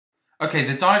Okay,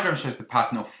 the diagram shows the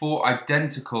pattern of 4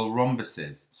 identical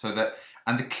rhombuses.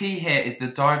 And the key here is the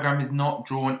diagram is not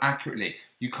drawn accurately.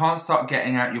 You can't start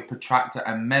getting out your protractor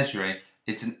and measuring.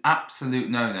 It's an absolute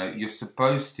no-no. You're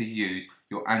supposed to use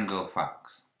your angle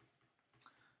facts.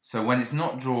 So when it's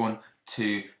not drawn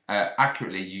to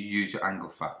accurately, you use your angle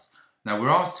facts. Now we're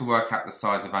asked to work out the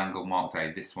size of angle marked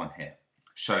A, this one here.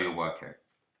 Show your working.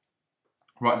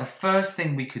 Right, the first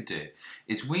thing we could do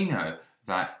is we know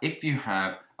that if you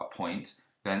have a point,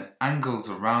 then angles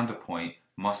around a point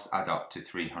must add up to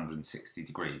 360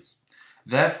 degrees.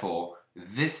 Therefore,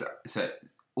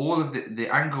 all of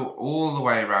the angle all the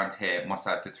way around here must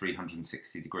add to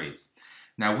 360 degrees.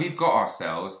 Now we've got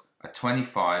ourselves a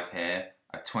 25 here,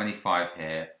 a 25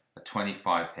 here, a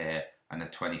 25 here, and a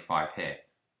 25 here.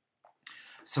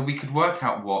 So we could work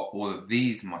out what all of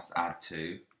these must add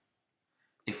to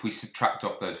if we subtract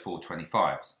off those 4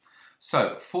 25s.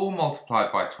 So 4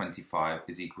 multiplied by 25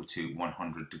 is equal to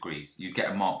 100 degrees. You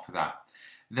get a mark for that.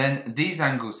 Then these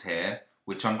angles here,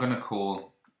 which I'm going to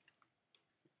call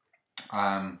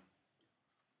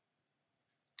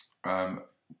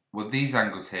these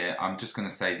angles here, I'm just going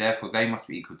to say, therefore, they must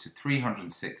be equal to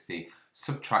 360,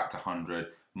 subtract 100,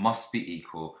 must be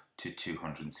equal to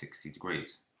 260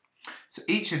 degrees. So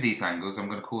each of these angles, I'm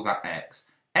going to call that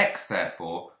x. X,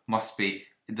 therefore, must be,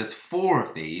 there's 4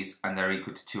 of these, and they're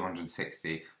equal to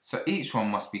 260. So each one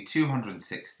must be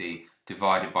 260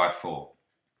 divided by 4.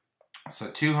 So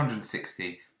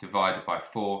 260 divided by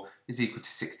 4 is equal to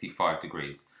 65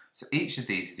 degrees. So each of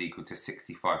these is equal to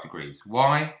 65 degrees.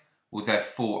 Why? Well, they're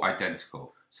 4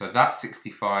 identical. So that's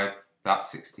 65,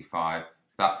 that's 65,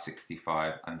 that's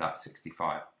 65, and that's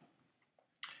 65.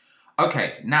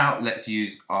 Okay, now let's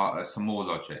use some more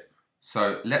logic.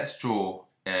 So let's draw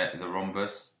the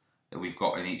rhombus that we've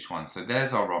got in each one. So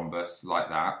there's our rhombus, like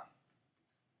that.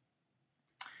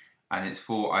 And it's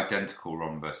 4 identical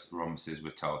rhombuses,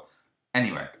 we're told.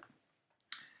 Anyway,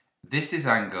 this is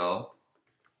angle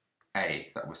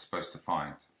A that we're supposed to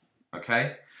find.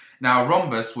 Okay? Now a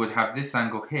rhombus would have this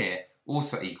angle here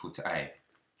also equal to A.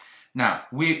 Now,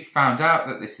 we found out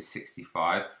that this is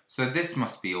 65, so this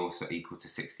must be also equal to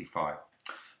 65.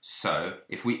 So,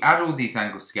 if we add all these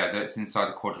angles together, it's inside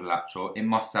a quadrilateral, it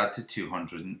must add to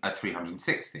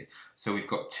 360. So we've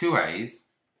got 2 A's,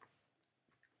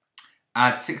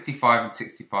 add 65 and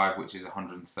 65, which is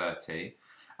 130,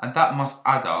 and that must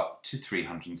add up to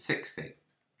 360.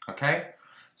 Okay?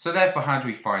 So therefore, how do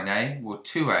we find A? Well,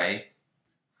 2A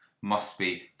must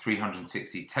be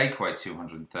 360 take away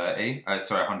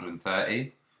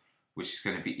 130, which is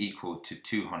going to be equal to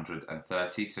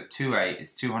 230. So 2A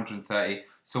is 230.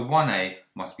 So 1A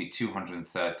must be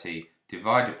 230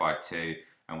 divided by 2,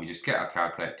 and we just get our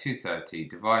calculator. 230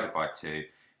 divided by 2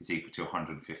 is equal to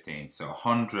 115. So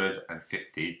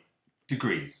 150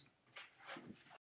 degrees.